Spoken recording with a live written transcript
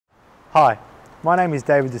Hi, my name is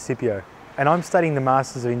David Sipio and I'm studying the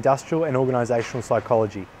Masters of Industrial and Organisational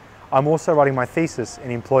Psychology. I'm also writing my thesis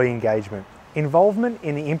in employee engagement. Involvement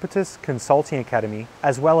in the Impetus Consulting Academy,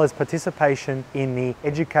 as well as participation in the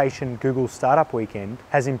Education Google Startup Weekend,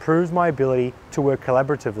 has improved my ability to work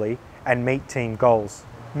collaboratively and meet team goals.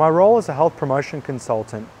 My role as a health promotion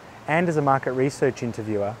consultant and as a market research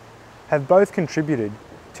interviewer have both contributed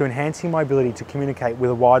to enhancing my ability to communicate with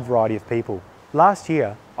a wide variety of people. Last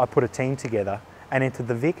year, I put a team together and entered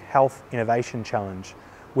the Vic Health Innovation Challenge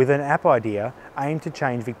with an app idea aimed to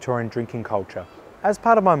change Victorian drinking culture. As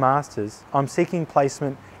part of my Masters, I'm seeking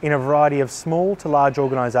placement in a variety of small to large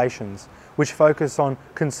organisations which focus on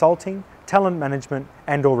consulting, talent management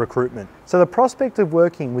and/or recruitment. So the prospect of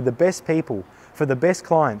working with the best people for the best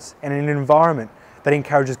clients and in an environment that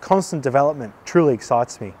encourages constant development truly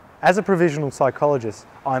excites me. As a provisional psychologist,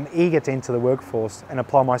 I'm eager to enter the workforce and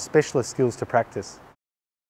apply my specialist skills to practice.